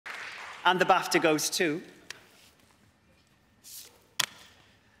And the BAFTA goes to...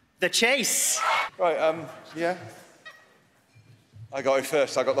 The Chase. Right, yeah. I got it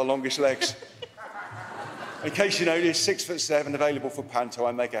first. I got the longest legs. In case you notice, 6'7", available for Panto.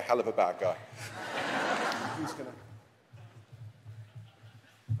 I make a hell of a bad guy. Who's gonna...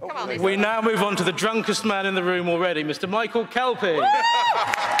 Come on, we now move on to the drunkest man in the room already, Mr. Michael Kelpie.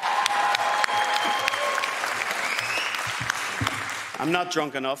 I'm not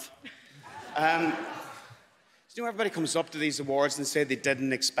drunk enough. You know, everybody comes up to these awards and say they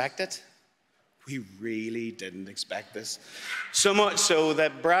didn't expect it. We really didn't expect this. So much so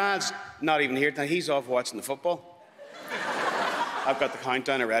that Brad's not even here tonight. He's off watching the football. I've got the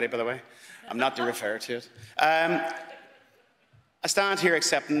countdown already, by the way. I'm not to refer to it. I stand here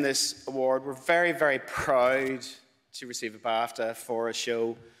accepting this award. We're very, very proud to receive a BAFTA for a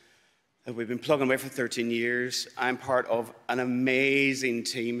show that we've been plugging away for 13 years. I'm part of an amazing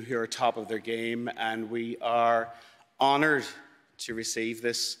team who are top of their game, and we are honoured to receive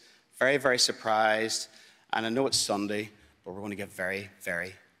this. Very, very surprised. And I know it's Sunday, but we're going to get very,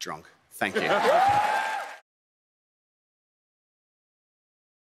 very drunk. Thank you.